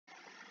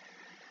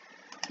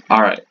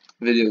Alright,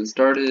 video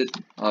started.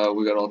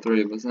 We got all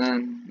three of us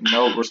in.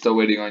 Nope, we're still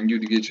waiting on you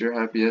to get your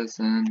happy ass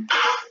in.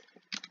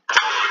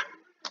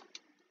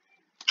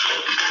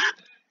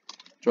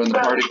 Join the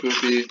party,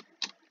 Poopy.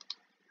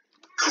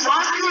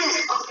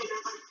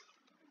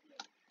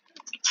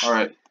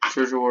 Alright,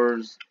 Treasure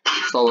Wars,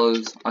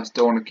 solos. I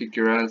still want to kick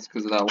your ass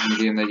because of that one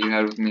game that you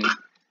had with me.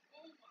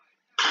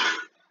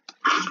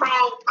 Bro,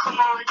 come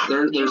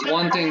on. There's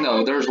one thing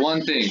though, there's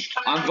one thing.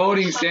 I'm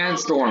voting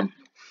Sandstorm.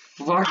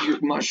 Fuck your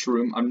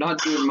mushroom. I'm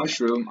not doing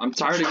mushroom. I'm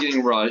tired of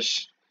getting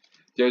rushed.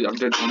 Dude, I'm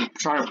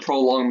trying to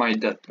prolong my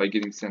death by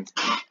getting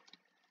Sandstorm.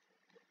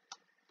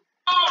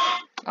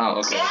 Oh,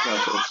 okay,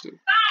 that's what let's do.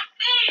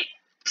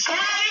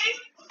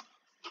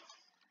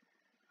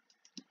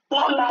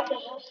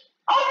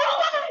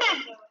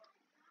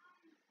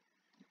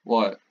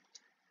 What?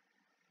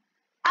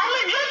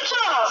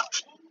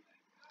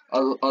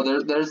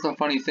 There's the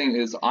funny thing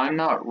is I'm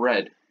not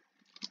red.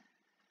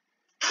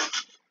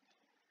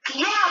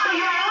 Yeah, but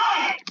you're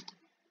red.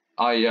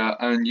 Oh yeah,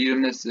 and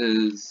Uranus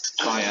is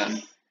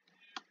cyan.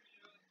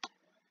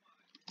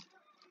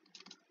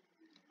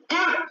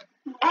 Dude,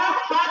 both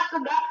cross the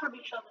map from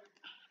each other.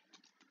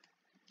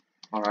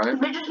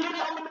 Alright. They just need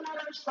to eliminate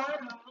our side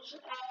hoes.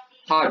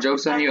 Ha,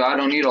 joke's on you, I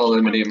don't need to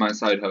eliminate my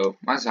side hoe.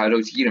 My side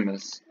hoe's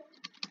Uranus.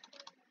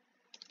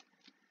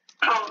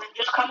 Oh, then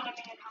just come to me and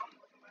help me.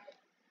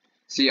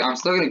 See, I'm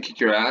still gonna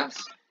kick your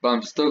ass, but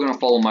I'm still gonna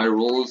follow my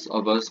rules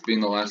of us being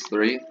the last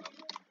three.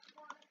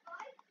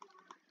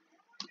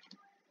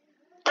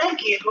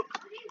 Thank you.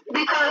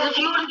 Because if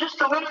you would have just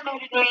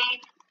eliminated me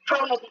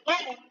from the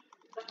beginning,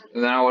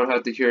 And then I would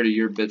have to hear to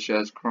your bitch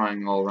ass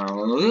crying all around.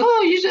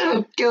 Oh, you should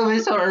have killed me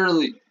so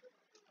early.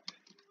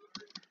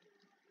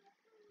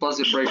 Plus,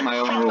 it breaks my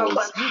own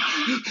rules.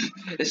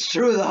 It's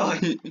true though.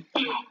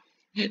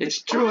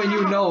 It's true, and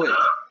you know it.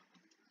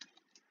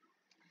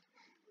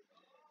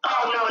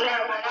 oh no,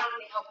 never mind. I don't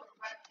need help with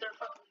that. They're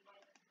fucking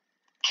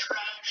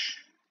trash.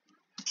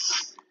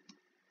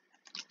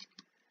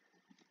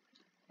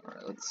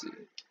 Alright, let's see.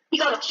 You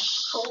got a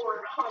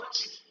sword. Oh, that's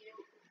cute.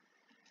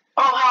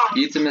 Oh, hi.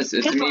 Eatimus,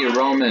 it's me,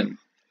 Roman.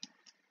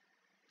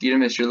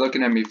 Eatimus, you're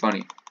looking at me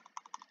funny.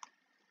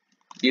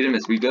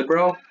 Eatimus, we good,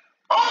 bro?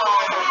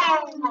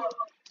 Oh!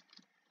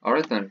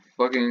 Alright then,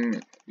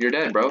 fucking, you're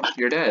dead, bro.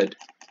 You're dead.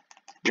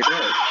 You're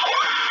dead.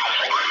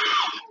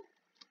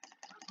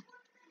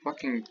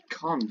 Fucking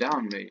calm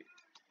down, mate.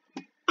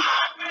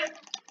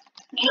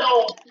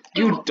 Yo.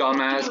 You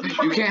dumbass.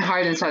 You can't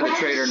hide inside the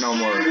trader no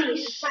more.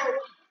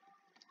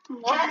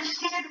 That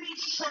scared me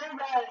so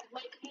bad.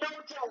 Like, no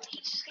joke, he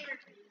scared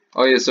me.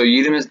 Oh yeah, so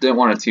Eatimus didn't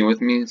want to team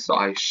with me, so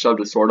I shoved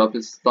a sword up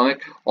his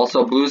stomach.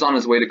 Also, Blue's on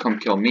his way to come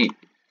kill me.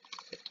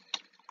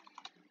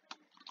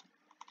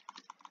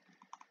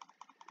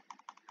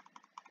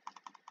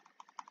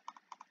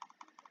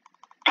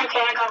 Okay,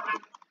 I got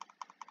one.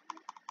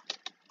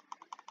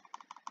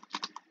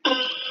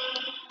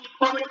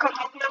 Want me to come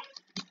help you?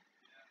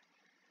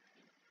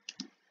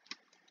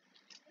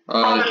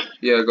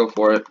 Yeah, go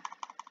for it.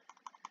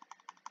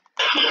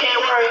 Okay,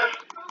 where are you?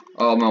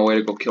 Oh, I'm on my way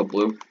to go kill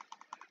Blue.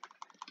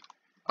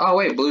 Oh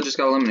wait, Blue just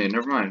got eliminated.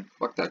 Never mind.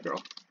 Fuck that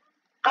girl.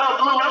 Oh,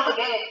 Blue up the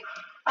game.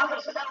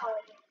 Okay, so that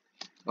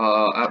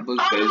one. At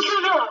Blue's base.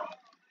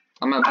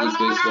 I'm at Blue's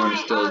base going to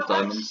steal his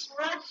diamonds.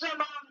 Let's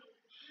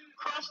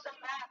cross the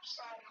map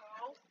side,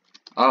 ho.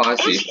 Oh, I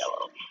see. It's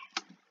yellow.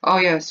 Oh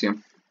yeah, I see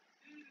him.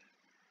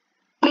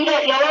 You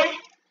got yellow?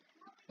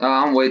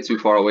 I'm way too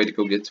far away to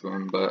go get to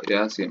him, but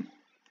yeah, I see him.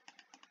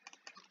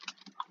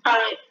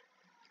 Alright.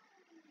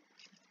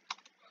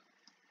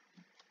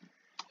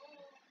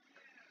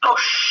 Oh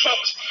shit.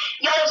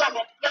 Yellow's on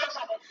it. Yellow's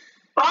on it.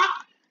 What?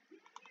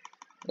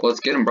 Well, let's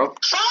get him, bro.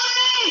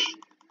 Sorry!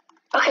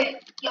 Okay,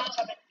 yellow's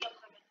on it.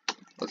 Yellow's on it.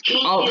 Let's get.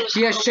 Oh,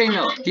 he has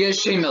chainmail. He has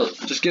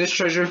chainmail. Just get his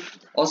treasure.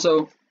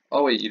 Also,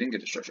 oh wait, you didn't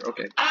get his treasure.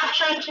 Okay. I have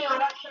chain too. I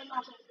have chain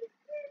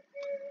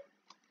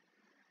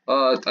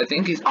too. I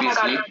think he's Oh my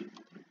PC. god.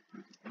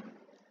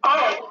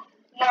 Oh,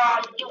 no,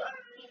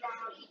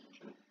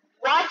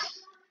 what?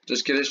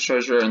 Just get his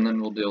treasure and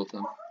then we'll deal with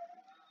him.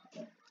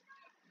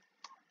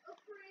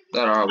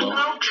 That I will.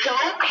 No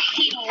joke,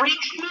 he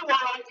reached me while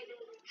I didn't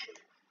reach him.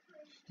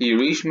 He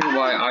reached me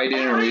while I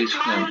didn't reach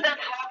him.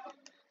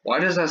 Why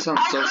does that sound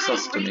so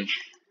sus to me?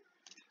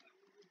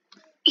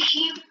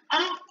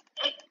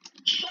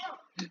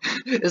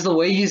 It's the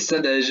way you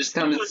said that, it just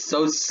sounded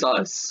so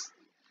sus.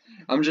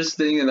 I'm just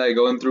thinking that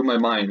going through my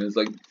mind. It's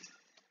like,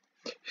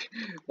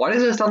 why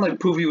does it sound like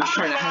Poofy was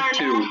trying to hack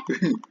too?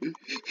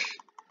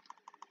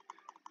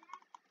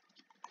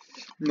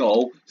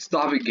 No,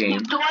 stop it, game.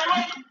 Do I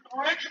like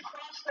bridge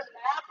across the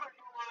map or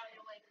do I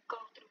like go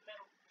through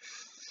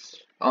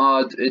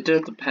middle? It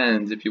just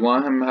depends. If you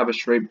want him to have a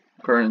straight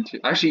current,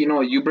 actually, you know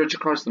what? You bridge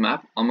across the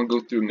map. I'm gonna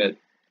go through mid.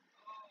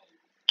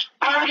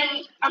 I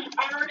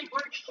already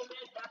bridged to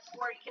mid. That's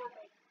where he killed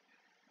me.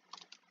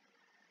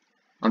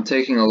 I'm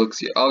taking a look.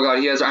 See. Oh god,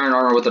 he has iron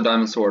armor with a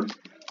diamond sword. Okay,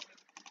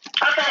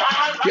 I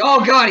have.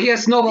 Oh god, he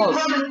has snowballs.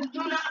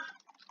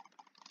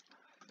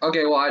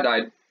 Okay, well I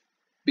died.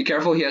 Be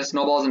careful, he has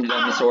snowballs and a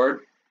diamond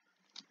sword.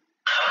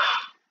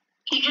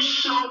 He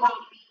just snowballed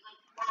me like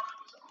while I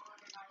was on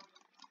and I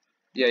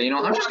Yeah, you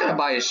know, I'm just gonna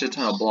buy a shit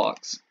ton of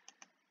blocks.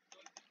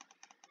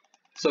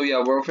 So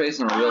yeah, we're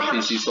facing a real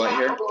PC sweat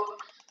here.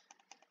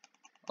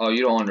 Oh,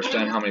 you don't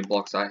understand how many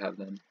blocks I have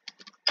then.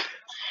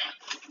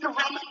 The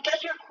Roman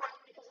does your course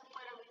because I'm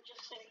literally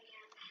just sitting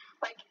here,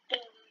 like,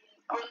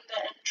 on the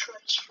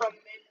entrance from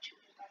into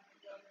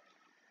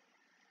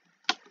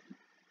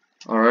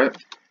the Alright.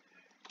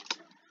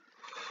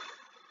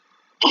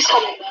 He's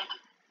coming back.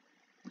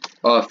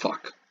 Oh,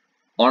 fuck.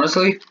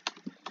 Honestly,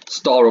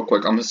 stall real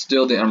quick. I'm gonna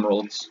steal the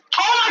emeralds.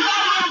 Oh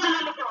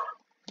my god,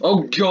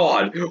 Oh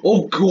god!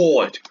 Oh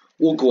god!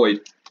 Oh god!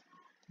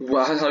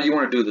 Well, how do you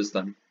want to do this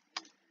then?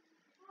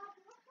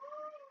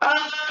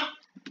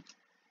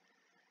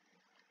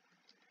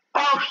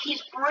 Oh,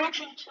 he's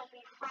bridging to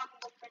me from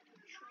the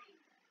freaking tree.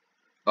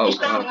 Oh He's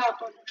going god.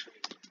 up on the tree.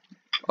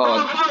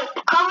 Oh,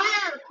 Come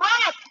here,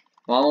 quick!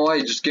 well,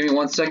 wait, just give me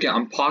 1 second.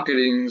 I'm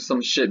pocketing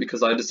some shit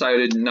because I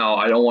decided, no,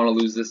 I don't want to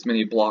lose this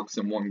many blocks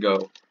in one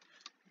go.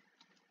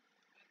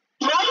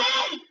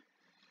 Roman!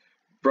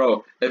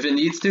 Bro, if it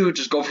needs to,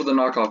 just go for the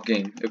knockoff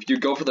game. If you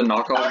go for the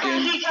knockoff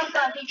game, He jumped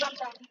down, he jumped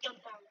down.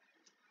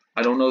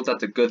 I don't know if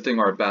that's a good thing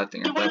or a bad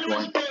thing at that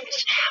point.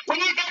 When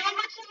you get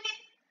over to me,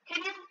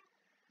 can you...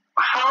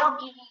 How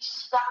did he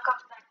stack up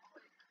that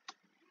quick?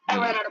 I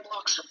ran out of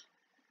blocks.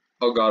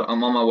 Oh god,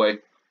 I'm on my way.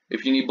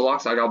 If you need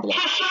blocks, I got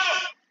blocks.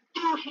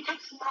 Dude, he can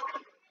smoke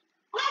him.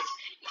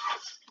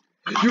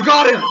 Yes! You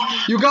got him!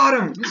 You got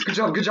him! Good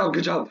job, good job,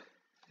 good job.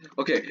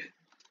 Okay.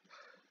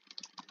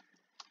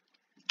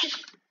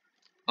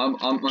 I'm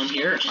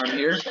here, I'm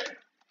here.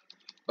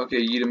 Okay,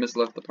 Eudemus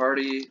left the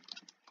party.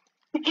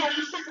 Yeah,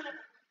 he said that.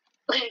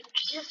 Okay,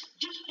 just,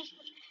 he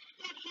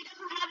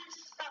doesn't have his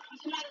stuff.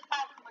 He's not his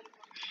bathroom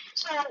anymore.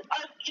 So,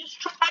 just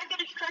try to get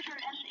his treasure,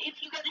 and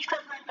if you get his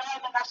treasure and die,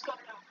 then that's good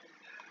enough.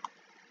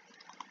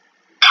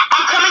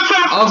 I'm coming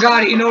from. Oh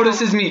god, he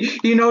notices me!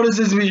 He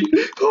notices me!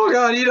 Oh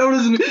god, he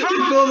notices me!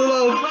 He's building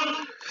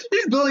up!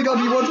 He's building up,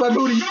 he wants my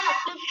booty!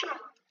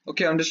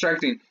 Okay, I'm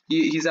distracting.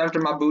 He's after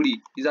my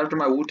booty. He's after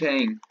my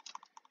Wu-Tang.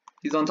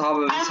 He's on top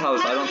of his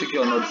house. I don't think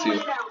he'll notice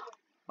you.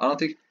 I don't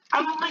think...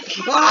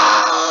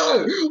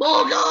 Ah!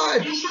 Oh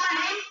god!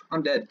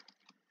 I'm dead.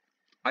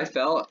 I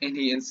fell and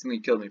he instantly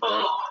killed me for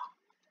it.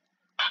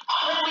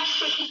 Holy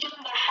shit, he's doing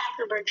the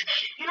hacker bridge.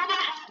 You know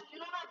that,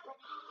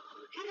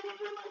 he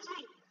reminds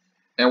me.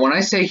 And when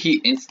I say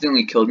he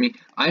instantly killed me,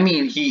 I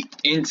mean he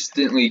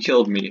instantly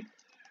killed me.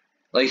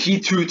 Like, he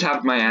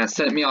two-tapped my ass,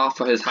 sent me off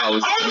of his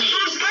house. Oh,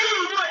 he's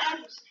getting more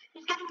enemies.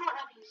 He's getting more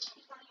enemies.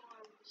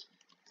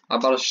 I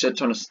bought a shit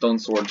ton of stone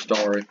swords,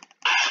 don't worry. Go.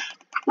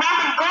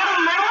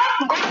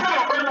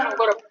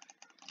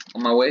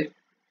 On my way,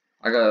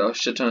 I got a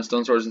shit ton of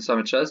stone swords inside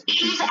my chest.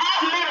 He's at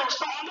middle,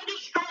 so I'm gonna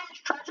destroy his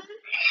treasure,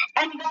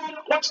 and then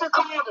what's it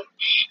called?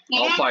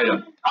 I'll fight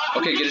him.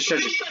 Okay, get his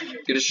treasure.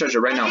 Get his treasure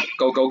right now.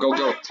 Go, go, go,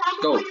 go.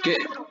 Go, get.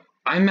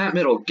 I'm at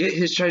middle. Get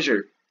his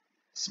treasure.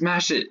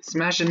 Smash it.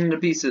 Smash it into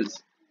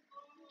pieces.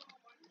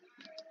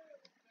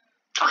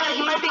 Okay,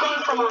 he might be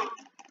going for mine.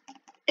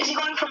 Is he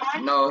going for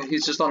mine? No,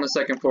 he's just on the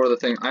second floor of the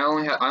thing. I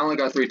only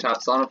got 3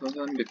 taps on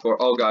him before.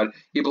 Oh god,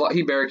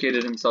 he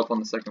barricaded himself on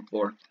the second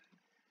floor.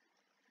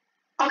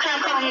 Okay,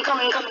 I'm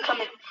coming.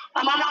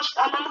 I'm almost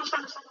on the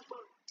second floor.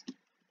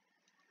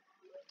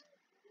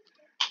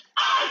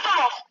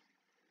 I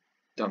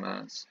fell.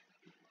 Dumbass.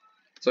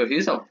 So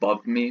he's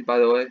above me, by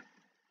the way.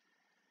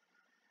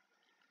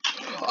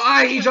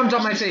 Ah, he jumped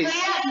on my face.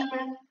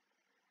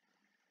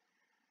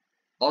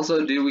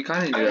 Also, dude, we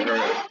kind of need to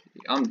hurry.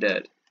 I'm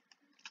dead.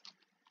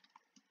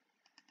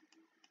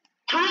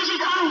 Who is he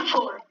coming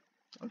for?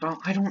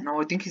 I don't know.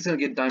 I think he's gonna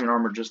get diamond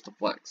armor just to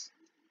flex.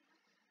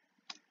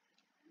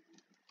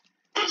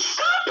 Then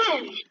stop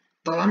him!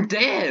 But I'm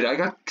dead. I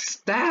got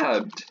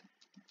stabbed.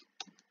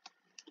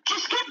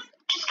 Just get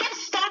a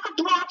stack of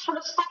blocks with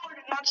a sword,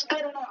 and that's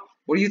good enough.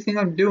 What do you think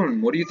I'm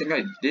doing? What do you think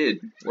I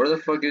did? Where the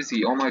fuck is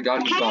he? Oh my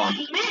god, he's gone.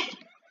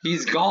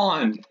 He's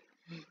gone.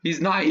 He's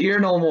not here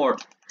no more.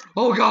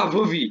 Oh god,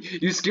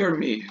 Poofy, you scared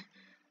me.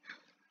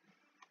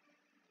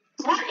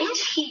 Where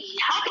is he?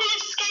 How can he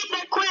escape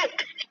that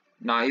quick?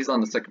 Nah, he's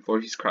on the second floor.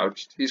 He's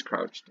crouched. He's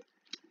crouched.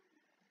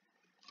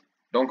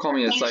 Don't call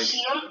me a psych. See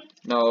him?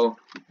 No,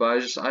 but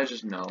I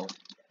just know.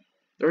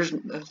 There's.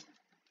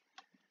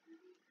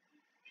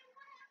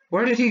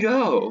 Where did he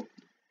go?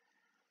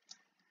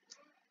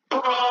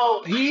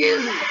 Bro. He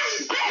is.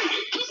 He's at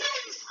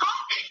his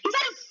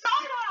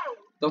solo.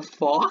 The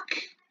fuck?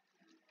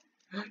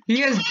 He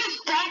has. He has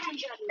diamond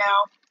jet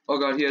now. Oh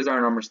god, he has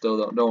iron armor still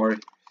though. Don't worry.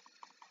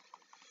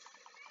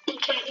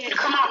 Okay, dude,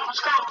 come on, let's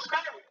go.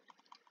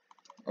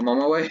 I'm on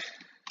my way.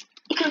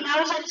 Because now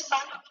he's at his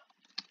solo.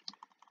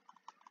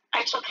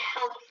 I took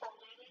hella full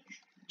damage.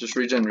 Just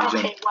regen.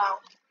 Okay, wow.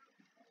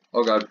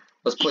 Oh god,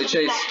 let's play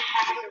chase.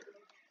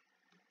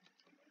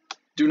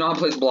 Do not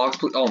place blocks,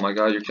 please. Oh my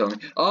god, you're killing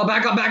me. Oh,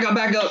 back up. I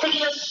think he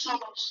has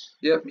snowballs.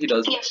 Yep, he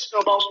does. He has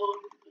snowballs with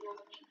him.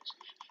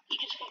 He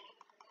just hit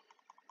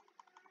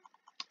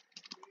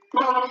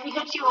me. No, if he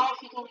hits you off,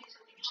 you can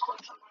easily just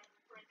clutch on my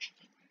bridge.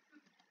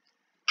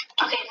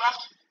 Okay,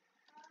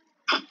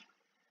 left.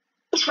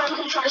 He's probably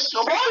gonna try to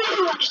snowball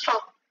and then just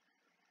fall.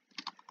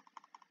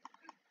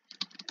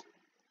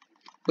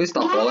 Please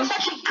stop No, falling. that's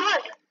actually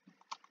good.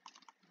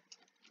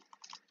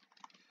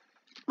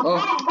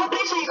 Oh, What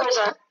base are you guys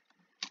at?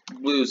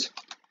 Blues.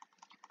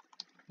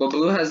 But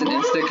blue has an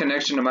instant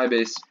connection to my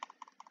base.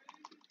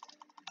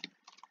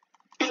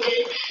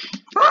 Okay.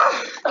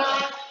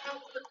 Ah!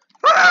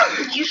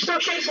 Ah! You still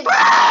chasing?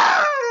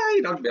 Ah!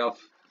 He knocked me off.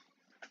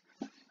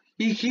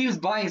 He keeps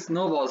buying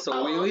snowballs,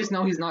 so we at least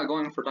know he's not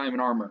going for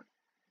diamond armor.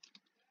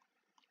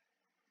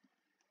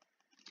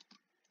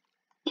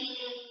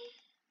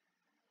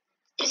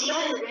 Is he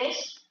at your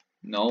base?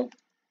 No.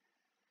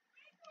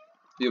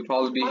 He'll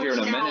probably be here in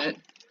a minute.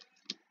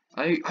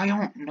 I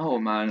don't know,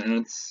 man, and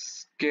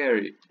it's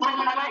scary.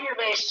 I'm at your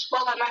base.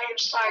 Well, I'm at your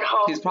side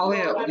hall. He's probably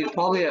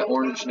at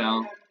orange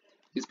now.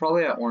 He's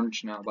probably at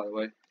orange now, by the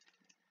way.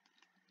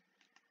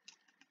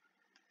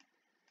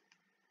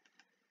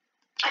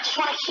 I just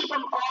want to keep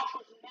him off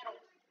of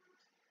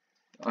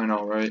middle. I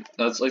know, right?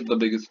 That's like the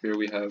biggest fear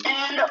we have.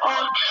 And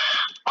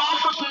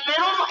off of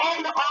middle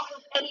and off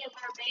of any of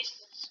our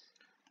bases.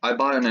 I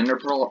bought an ender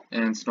pearl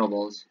and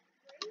snowballs.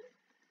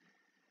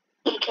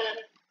 Okay.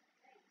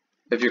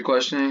 If you're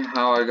questioning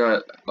how I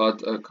got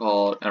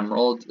called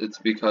Emerald, it's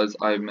because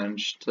I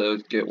managed to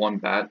get one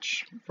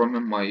batch from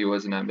him while he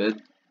wasn't at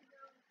mid.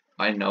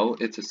 I know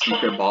it's a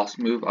secret boss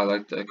move. I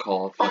like to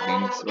call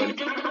fucking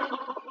somebody.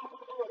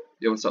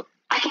 Yo, what's up?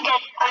 I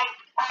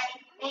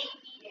may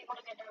be able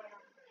to get down.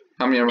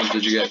 How many emeralds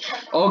did you get?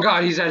 Oh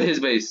god, he's at his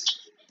base.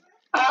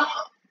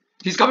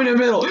 He's coming in the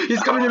middle.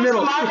 He's coming in the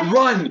middle.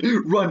 Run,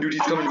 run, dude.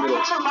 He's coming in the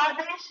middle.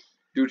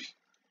 Dude.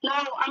 No,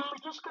 I'm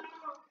just gonna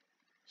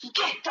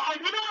get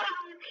diamond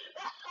armor.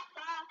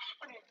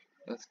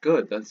 That's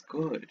good. That's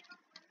good.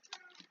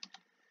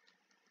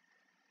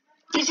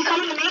 Is he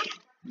coming to me?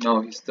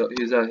 No, he's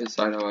at his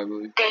side hall, I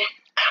believe. Okay.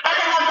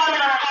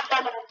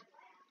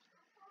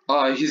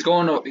 He's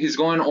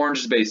going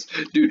orange's base.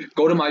 Dude,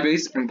 go to my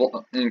base and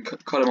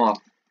cut him off.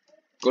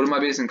 Go to my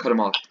base and cut him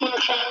off.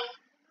 Okay.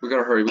 We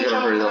gotta hurry. We gotta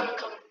hurry though.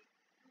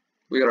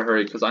 We gotta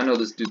hurry because I know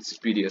this dude's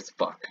speedy as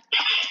fuck.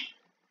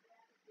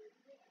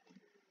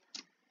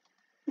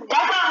 That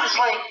guy was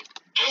like,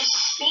 his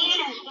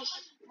speed is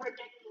just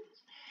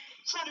ridiculous.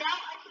 So now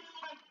I can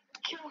like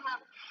kill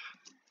him.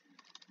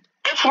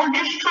 If we're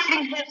just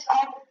trading hits,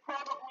 I will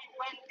probably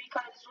win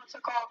because what's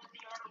it called?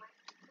 The armor.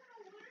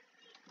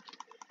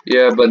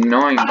 Yeah, but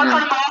knowing I'm gonna him.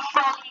 cut him off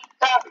from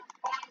that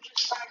orange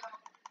side hall.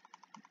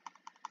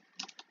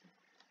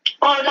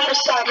 Oh, not a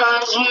side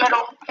hall, it's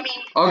middle. I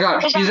mean. Oh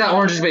god, he's at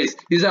orange's base.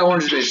 He's at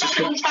orange's base. Just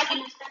go. He's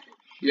stacking.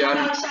 Yeah, I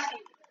know.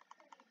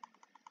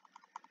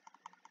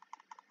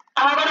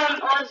 I'm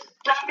gonna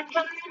diamond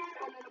generator and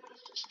then I'm gonna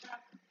just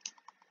stack.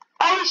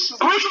 Oh, he's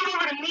bridging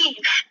over to me.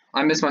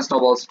 I miss my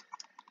snowballs.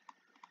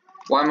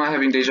 Why am I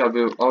having deja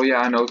vu? Oh yeah,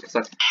 I know, because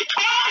I.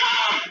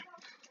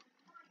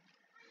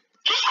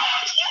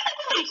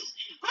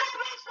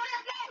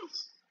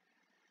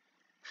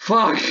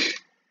 Fuck!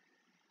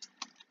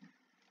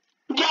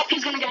 Yep,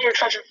 he's gonna get your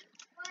treasure.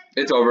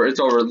 It's over, it's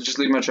over. Just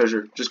leave my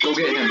treasure. Just go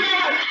get him.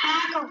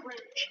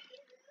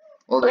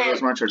 Well,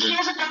 there's my treasure. He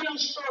has a diamond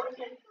sword,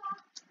 okay.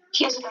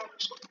 He has a diamond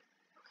sword.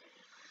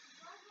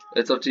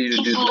 It's up to you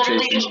to do the literally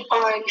chasing. just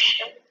buying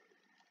shit.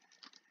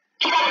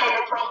 He got an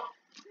ender pearl.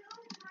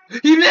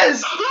 He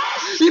missed!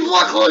 He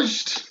block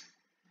pushed!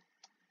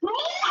 What?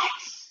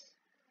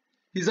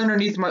 He's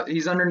underneath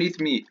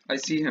me. I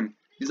see him.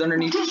 He's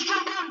underneath. Just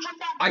jump down.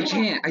 I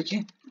can't.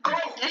 Go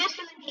like this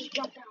and then just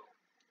jump down.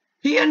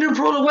 He ender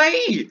pearled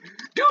away!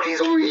 Dude, he's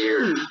over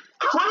here!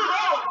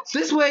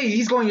 This way,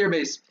 he's going your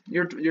base.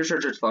 Your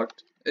treasure's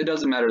fucked. It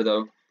doesn't matter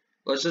though.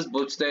 Let's just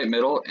both stay at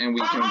middle and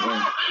we can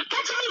win.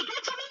 Get to me!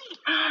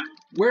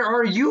 Where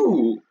are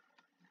you?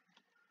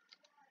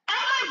 At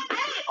my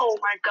base! Oh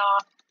my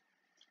god.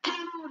 Dude,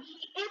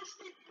 he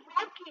instant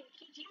broke it.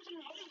 He's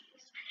using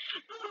haze.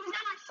 Dude, he's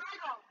at my side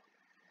hall.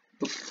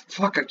 The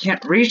fuck, I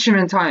can't reach him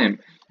in time.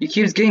 He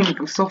keeps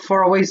getting so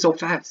far away so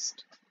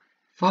fast.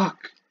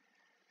 Fuck.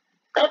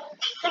 Because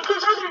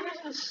I'm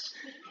using.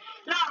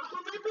 No, he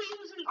might be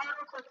using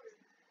auto clicker.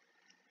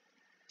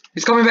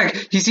 He's coming back.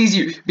 He sees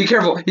you. Be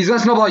careful. He's gonna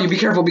snowball you. Be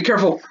careful. Be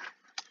careful.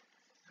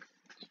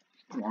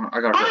 Come on, I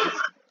gotta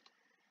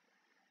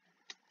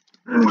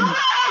go.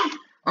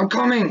 I'm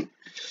coming.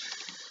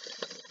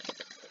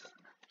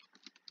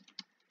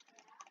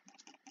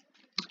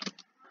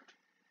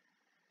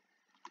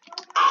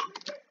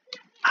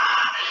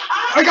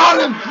 I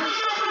got him.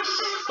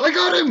 I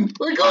got him.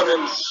 I got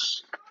him.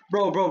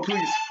 Bro,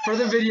 please. For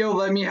the video,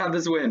 let me have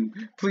this win.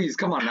 Please,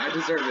 come on. I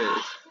deserve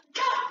it.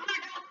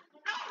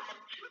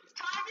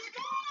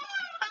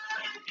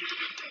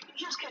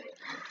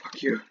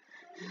 Fuck you.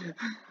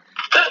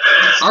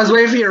 I was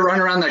waiting for you to run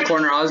around that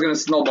corner. I was gonna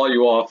snowball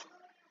you off.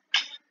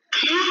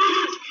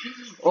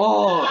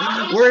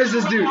 Oh, where is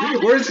this dude?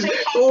 Where is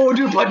this? Oh,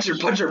 dude, puncher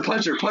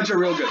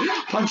real good.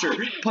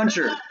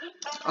 Puncher.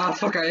 Ah,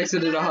 fuck, I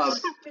exited a hub.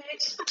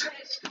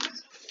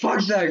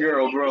 Fuck that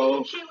girl,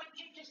 bro.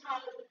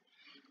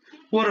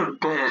 What a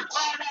bitch.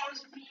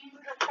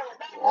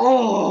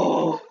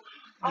 Oh,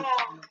 Oh,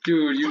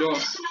 dude, you don't.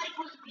 this night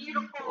was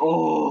beautiful.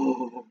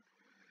 Oh.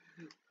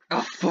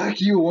 Oh, fuck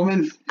you,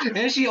 woman.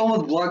 And she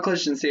almost block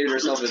clutched and saved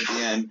herself at the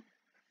end.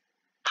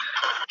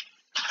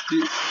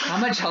 Dude, how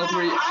much health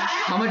were you?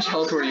 How much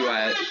health were you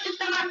at?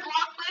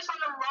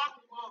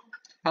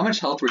 How much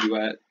health were you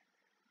at?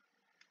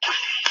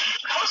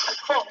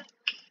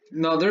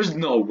 No, there's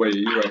no way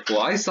you were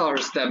full. I saw her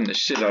stabbing the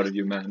shit out of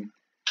you, man.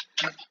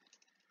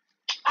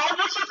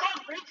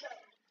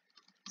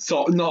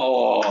 So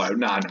no,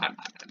 nah.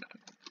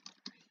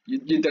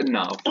 You did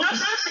no.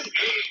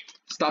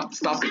 Stop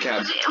the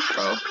cab,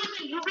 bro.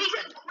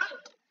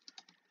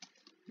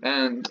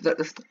 And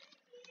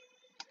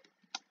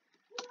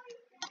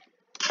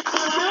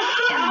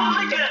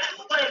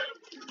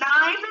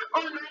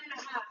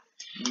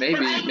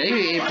maybe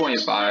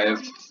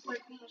 8.5.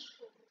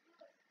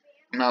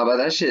 No, but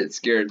that shit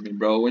scared me,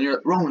 bro. When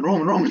you're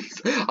Roman,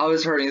 I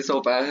was hurrying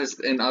so fast,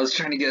 and I was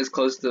trying to get as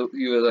close to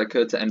you as I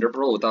could to Ender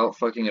Pearl without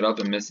fucking it up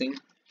and missing.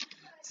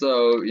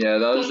 So yeah,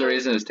 that was the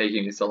reason it's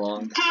taking me so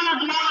long. Dude,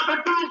 no,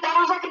 but dude, that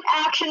was like an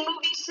action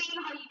movie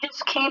scene how you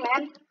just came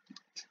in.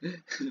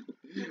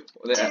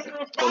 When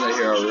they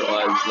hear our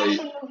lives late.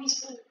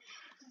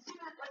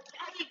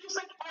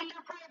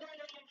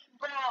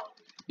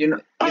 You know.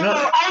 When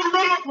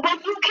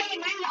you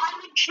came in, I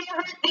would cheer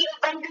the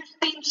Avengers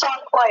theme song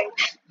playing.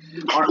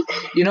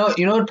 You know,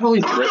 it'd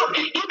probably break.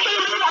 You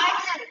came in, I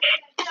heard.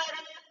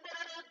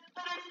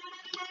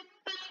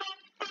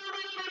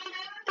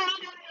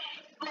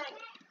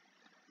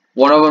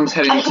 One of them's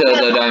heading to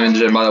the diamond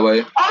gym, by the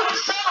way. Oh,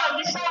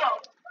 you saw.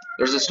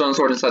 There's a stone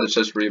sword inside the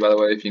chest for you, by the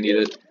way, if you need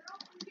it.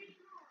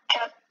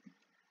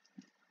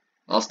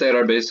 I'll stay at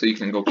our base so you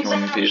can go kill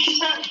him in peace.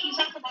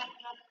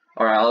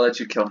 Alright, I'll let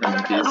you kill him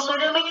in peace.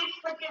 Literally,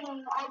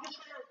 freaking, I just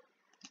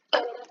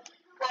heard,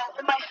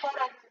 in my phone,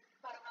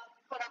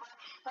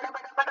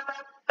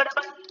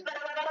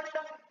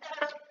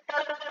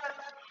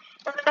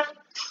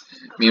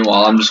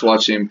 Meanwhile, I'm just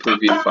watching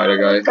Poofy fight a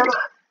guy.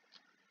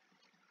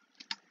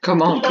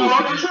 Come on,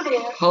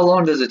 Poofy. How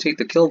long does it take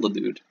to kill the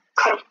dude?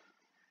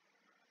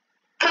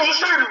 Because he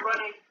started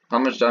running. How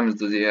much diamonds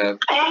does he have?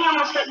 I think he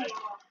almost hit me.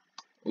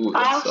 Ooh,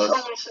 that sucks.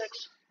 Only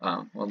 6.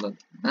 Oh, well then,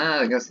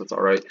 I guess that's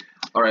alright.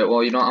 Alright,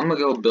 well, you know, I'm gonna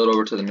go build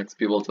over to the next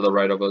people to the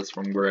right of us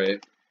from Gray.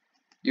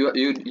 You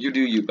do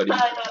you, buddy.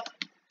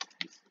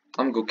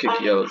 I'm gonna go kick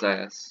Yellow's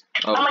ass.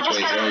 Oh, wait,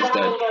 Yellow's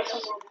dead.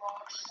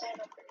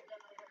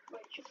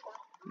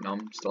 No,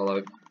 I'm still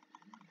alive.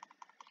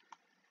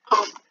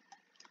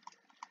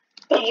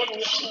 I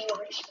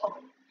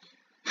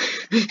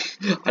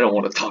don't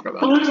want to talk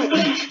about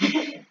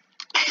it.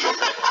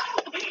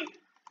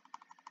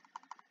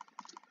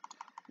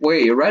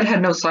 Wait, Red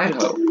had no side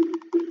hoe.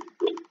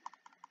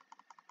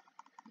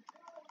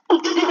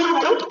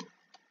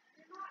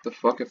 The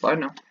fuck if I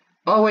know.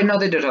 Oh wait, no,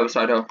 they did have a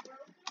side hoe.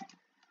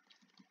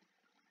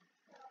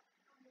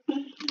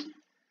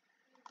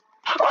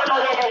 Oh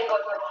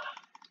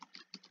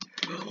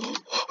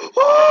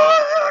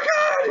my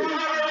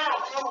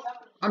god!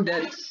 I'm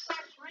dead.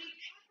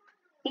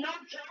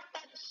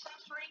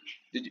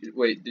 Did you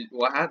wait?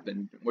 What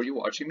happened? Were you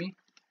watching me?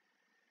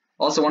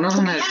 Also, one of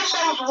them has. Yes,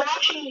 I was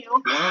watching you.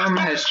 One of them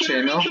has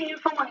chainmail. You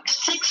from like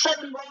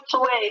 6-7 blocks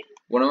away.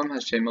 One of them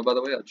has chainmail, by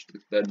the way. I'll just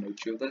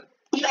note you of that.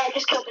 Yeah, I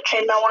just killed the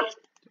chainmail one.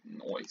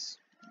 Nice.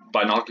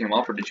 By knocking him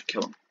off, or did you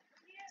kill him?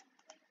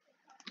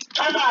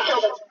 I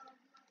killed him.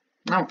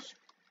 Nice.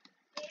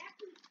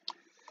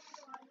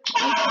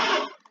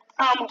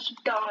 I almost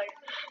died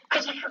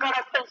because I forgot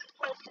I placed it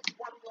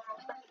one block.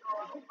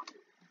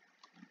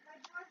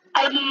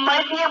 I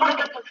might be able to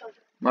get the treasure.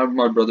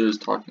 My brother is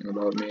talking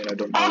about me, and I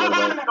don't know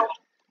what about.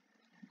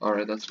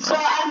 Alright, that's nice. So I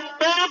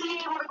may be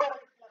able to go to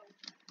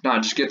the Nah,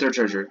 just get their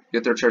treasure.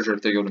 Get their treasure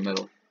if they go to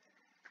middle.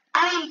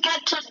 I didn't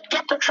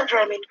get the treasure,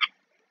 I mean.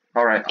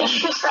 Alright. It's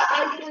just that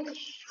I'm getting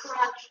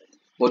distracted.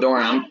 Well, don't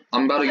worry,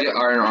 I'm about to get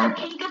iron armor.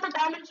 Can you get the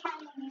diamonds from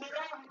the middle?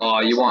 Oh,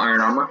 you want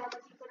iron armor?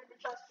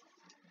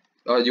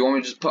 Do you want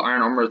me to just put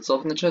iron armor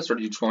itself in the chest, or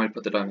do you just want me to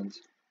put the diamonds?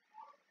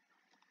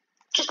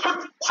 Just put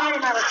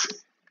iron armor.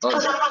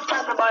 Because I don't have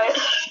time to buy it.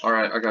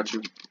 Alright, I got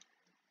you.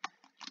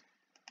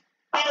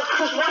 Oh,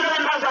 because one of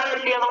them has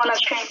iron, the other one has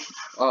chain.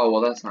 Oh,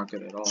 well, that's not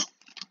good at all.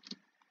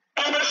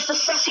 And it's the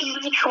Sissy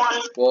Leech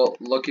one. Well,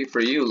 lucky for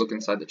you, look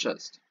inside the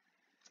chest.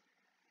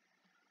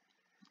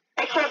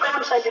 I can't go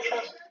inside the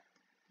chest.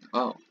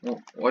 Oh,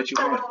 well, why'd you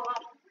go?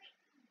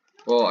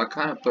 Well, I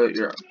kind of put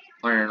your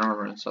iron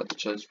armor inside the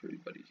chest for you,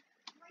 buddy.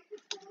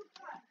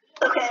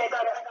 Okay, I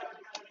got it.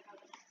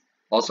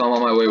 Also, I'm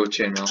on my way with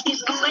chainmail.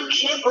 He's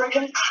legit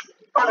virgin.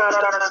 Oh, no. Not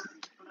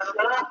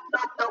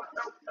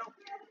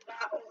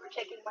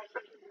overtaking my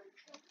freaking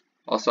virgin.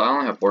 Also, I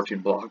only have 14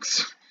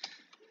 blocks.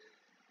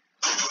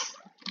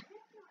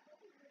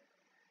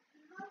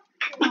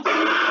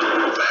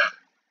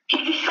 He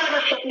just tried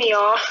to hit me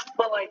off,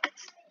 but like,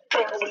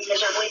 failed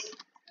miserably.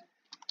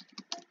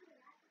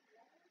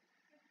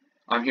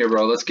 I'm here,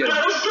 bro. Let's get him.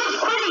 This is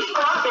pretty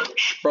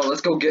garbage. Bro,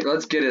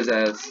 let's get his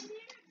ass.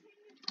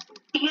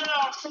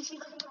 Yeah, since he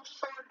doesn't have a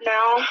sword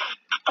now.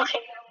 Okay,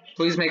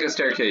 Please make a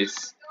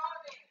staircase.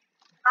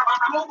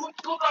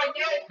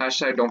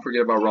 Hashtag don't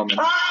forget about Roman.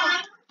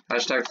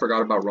 Hashtag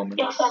forgot about Roman.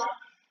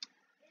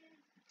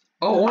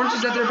 Oh, Orange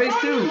is at their base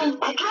too.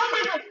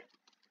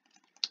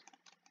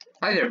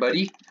 Hi there,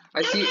 buddy.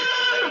 I see.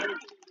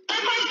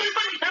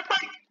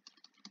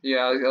 Yeah,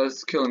 I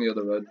was killing the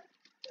other red.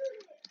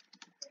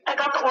 I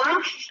got the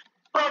orange.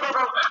 Bro.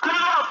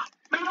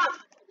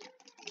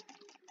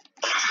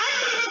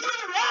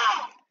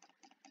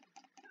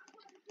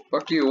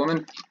 Fuck you,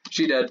 woman.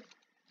 She dead.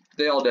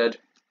 They all dead.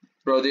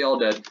 Bro, they all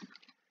dead.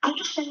 I'm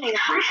just sitting there.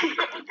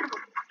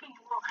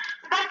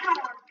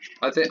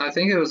 I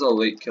think it was a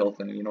late kill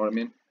thing, you know what I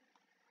mean?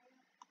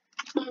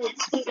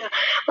 Let's get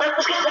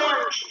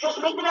orange.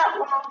 Just make it that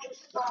orange.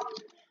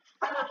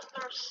 Either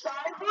their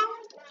side room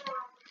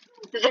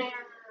or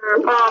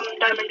their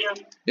diamond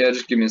room. Yeah,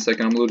 just give me a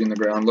second. I'm looting the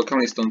ground. Look how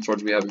many stone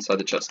swords we have inside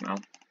the chest now.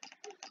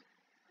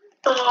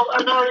 Oh,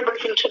 I'm already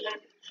breaking to them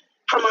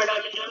from our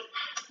diamond room.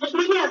 Just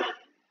make it that.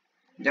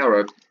 Yeah,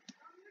 right.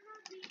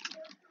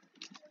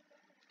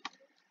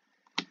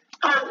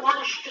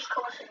 Orange just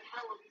collected a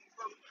hell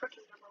of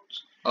freaking emeralds.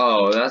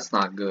 Oh, that's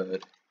not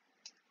good.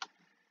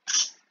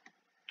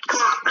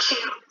 Come on, see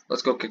you.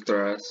 Let's go kick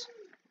their ass.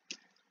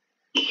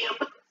 Yep.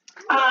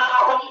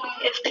 Only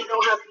if they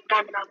don't have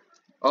diamond up.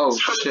 Oh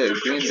shit,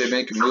 green, they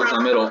make a move in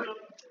the middle.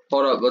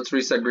 Hold up, let's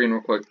reset green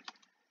real quick.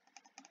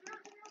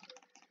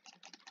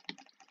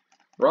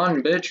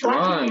 Run, bitch,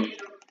 run.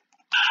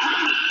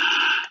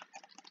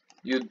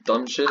 You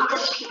dumb shit. Bro,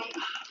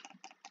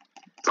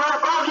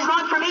 he's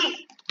going for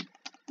me.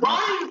 Why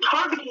are you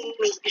targeting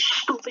me, you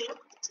stupid?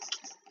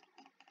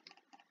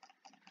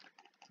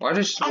 Why?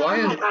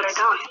 Oh my god, I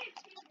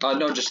died.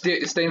 No, just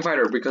stay in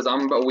fighter because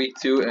I'm about weak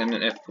too, and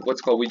if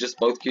we just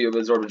both keep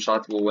absorbing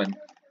shots, we'll win.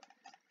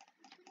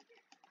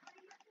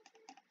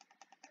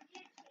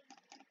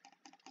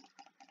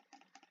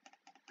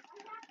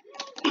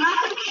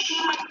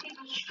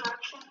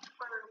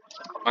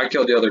 I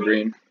killed the other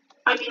green.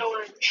 I mean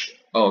orange.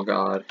 Oh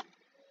god.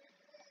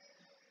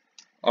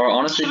 Or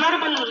honestly. She might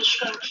have been a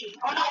distraction.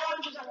 Oh no,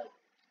 orange is on it.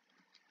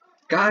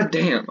 God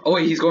damn. Oh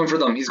wait, he's going for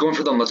them. He's going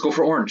for them. Let's go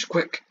for orange,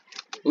 quick.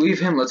 Leave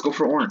him. Let's go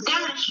for orange.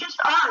 Dude, it's just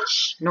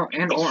us. No,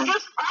 and orange.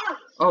 It's just us.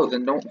 Oh,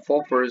 then don't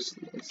fall for his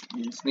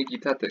sneaky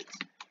tactics.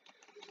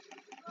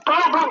 Bro.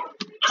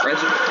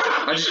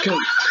 I just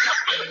killed.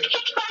 He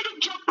tried to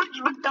jump with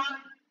you, but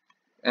died.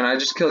 And I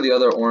just killed the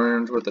other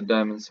orange with a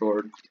diamond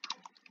sword.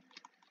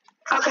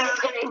 Okay.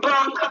 Bro,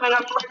 I'm coming.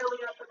 I'm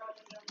literally up for that.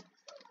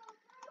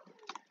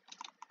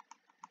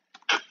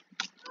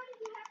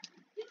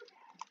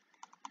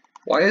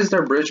 Why is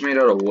their bridge made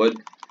out of wood?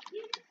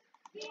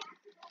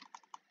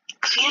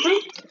 Excuse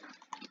me?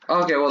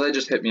 Okay, well they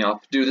just hit me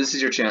off. Dude, this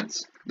is your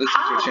chance. This is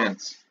your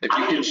chance. If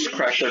you can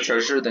crack their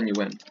treasure, then you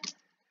win.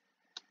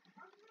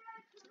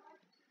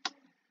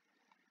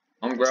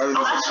 I'm grabbing.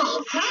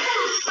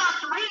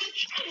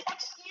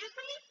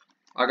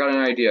 I got an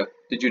idea.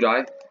 Did you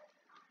die?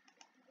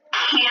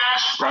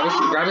 Yes.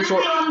 Grab a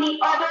sword.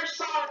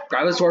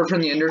 Grab a sword from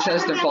the inner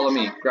chest and follow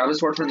me. Grab a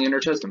sword from the inner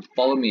chest and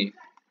follow me.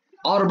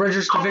 Auto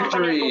bridges to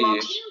victory.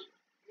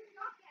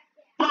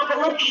 No, but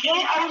legit,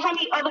 I was on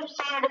the other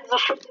side of the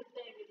freaking thing.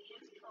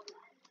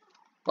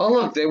 Oh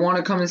look, they want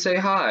to come and say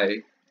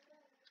hi.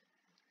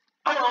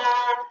 Hello.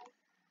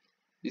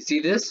 You see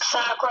this?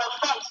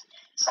 Sacrifice.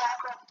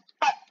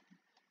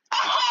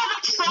 Oh,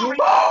 that's so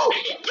Whoa!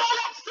 Yo,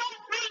 that's so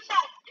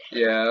reset.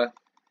 Yeah.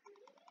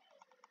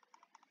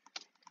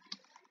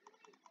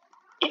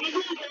 If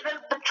you can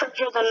get the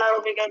treasure, then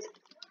that'll be good.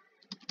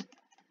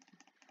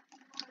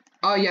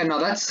 Oh yeah, no,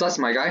 that's sus,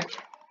 my guy.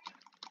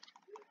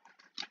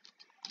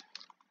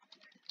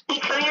 He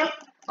kill you?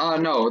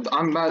 No,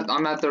 I'm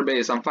at their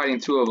base. I'm fighting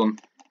two of them.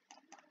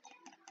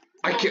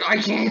 I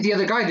can't hit the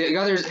other guy. The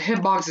other's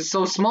hitbox is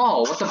so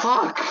small. What the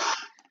fuck?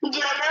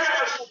 Yeah,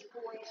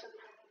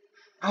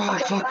 Oh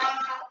fuck.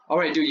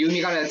 Alright, dude, you and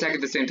me gotta attack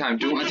at the same time.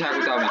 Don't attack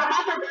without me.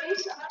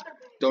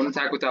 Don't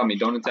attack without me.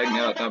 Don't attack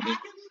me without me.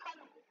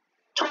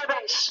 To my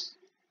base.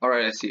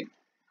 Alright, I see.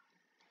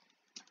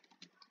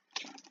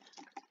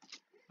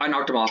 I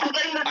knocked him off.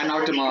 I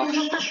knocked him off.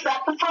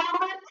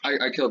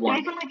 I killed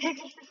one.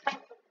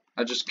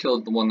 I just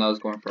killed the one that was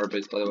going for our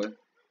base, by the way.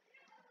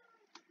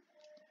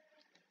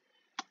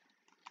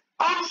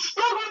 I'm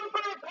still going for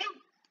a base.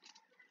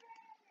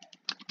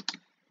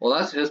 Well,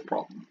 that's his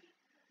problem.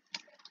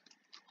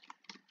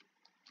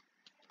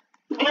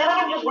 The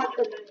other one just went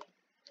for me.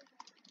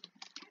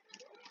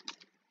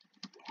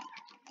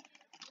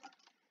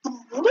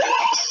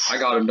 I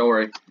got him, don't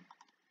worry.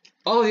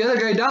 Oh, the other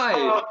guy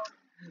died!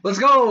 Let's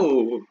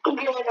go!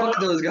 Fuck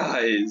those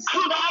guys!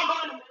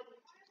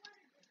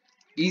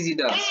 Easy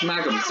dub.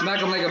 Smack him.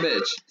 Smack him like a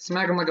bitch.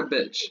 Smack him like a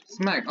bitch.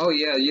 Smack. Oh,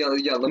 yeah.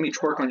 Let me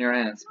twerk on your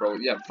ass, bro.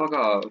 Yeah, fuck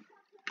off.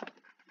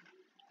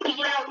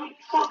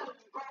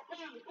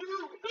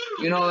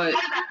 You know what?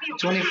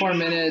 24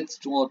 minutes.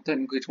 Well,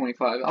 technically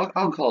 25.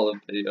 I'll call it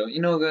video. You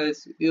know,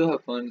 guys, you'll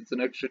have fun. It's an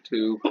extra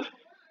 2.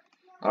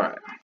 Alright.